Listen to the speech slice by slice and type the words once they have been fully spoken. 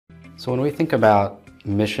So when we think about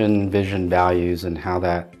mission, vision, values, and how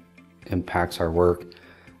that impacts our work,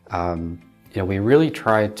 we really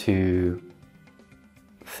try to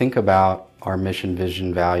think about our mission,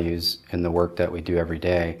 vision, values in the work that we do every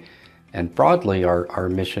day. And broadly, our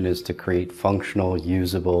mission is to create functional,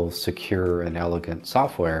 usable, secure, and elegant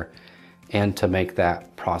software, and to make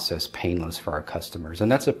that process painless for our customers.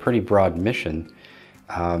 And that's a pretty broad mission,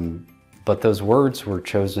 but those words were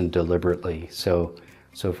chosen deliberately. So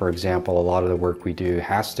for example, a lot of the work we do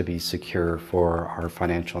has to be secure for our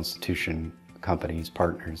financial institution companies,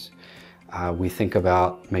 partners. We think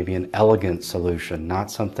about maybe an elegant solution,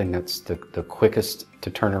 not something that's the quickest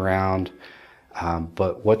to turn around,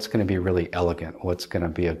 but what's going to be really elegant, what's going to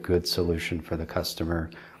be a good solution for the customer.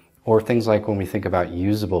 Or things like when we think about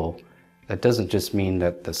usable, that doesn't just mean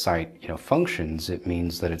that the site functions, it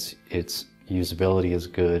means that its usability is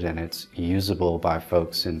good and it's usable by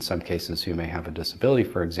folks in some cases who may have a disability,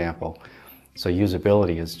 for example. So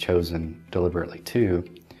usability is chosen deliberately too.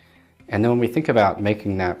 And then when we think about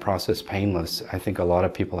making that process painless, I think a lot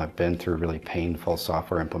of people have been through really painful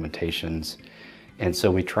software implementations. And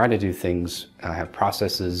so we try to do things, have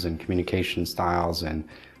processes and communication styles and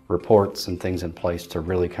reports and things in place to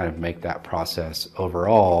really kind of make that process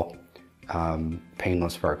overall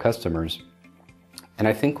painless for our customers. And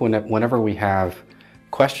I think whenever we have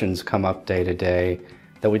questions come up day to day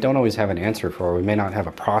that we don't always have an answer for, we may not have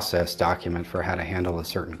a process document for how to handle a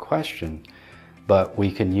certain question, but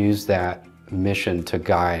we can use that mission to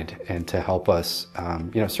guide and to help us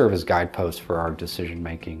serve as guideposts for our decision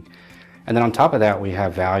making. And then on top of that, we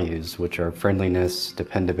have values, which are friendliness,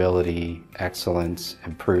 dependability, excellence,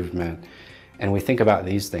 improvement. And we think about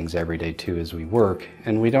these things every day too as we work.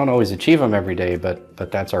 And we don't always achieve them every day, but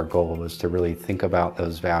that's our goal, is to really think about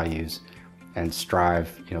those values and strive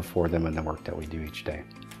for them in the work that we do each day.